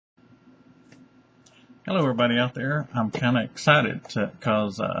Hello, everybody out there. I'm kind of excited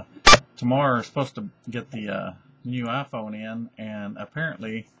because tomorrow we're supposed to get the new iPhone in, and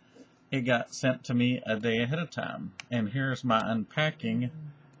apparently it got sent to me a day ahead of time. And here's my unpacking,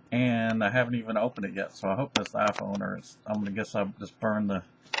 and I haven't even opened it yet. So I hope that's the iPhone, or I'm gonna guess I'll just burn the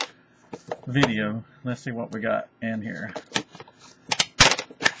video. Let's see what we got in here.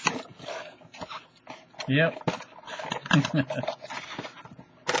 Yep.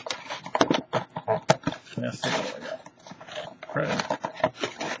 Let's see what we got. Credit.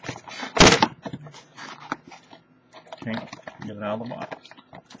 Can't get it out of the box.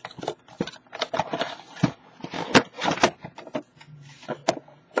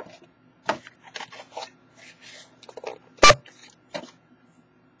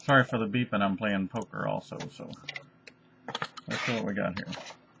 Sorry for the beeping, I'm playing poker also, so let's see what we got here.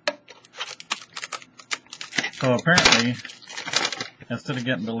 So apparently, instead of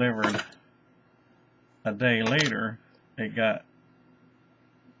getting delivered a day later, it got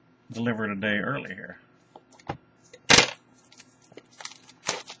delivered a day early here.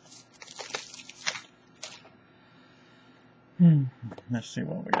 Let's see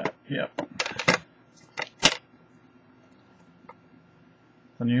what we got. Yep.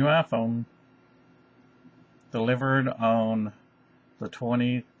 The new iPhone delivered on the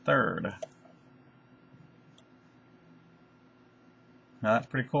 23rd. Now, that's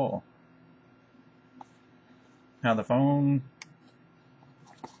pretty cool. Now the phone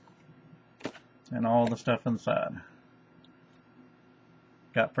and all the stuff inside.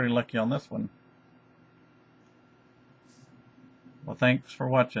 Got pretty lucky on this one. Well, thanks for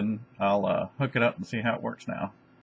watching. I'll hook it up and see how it works now.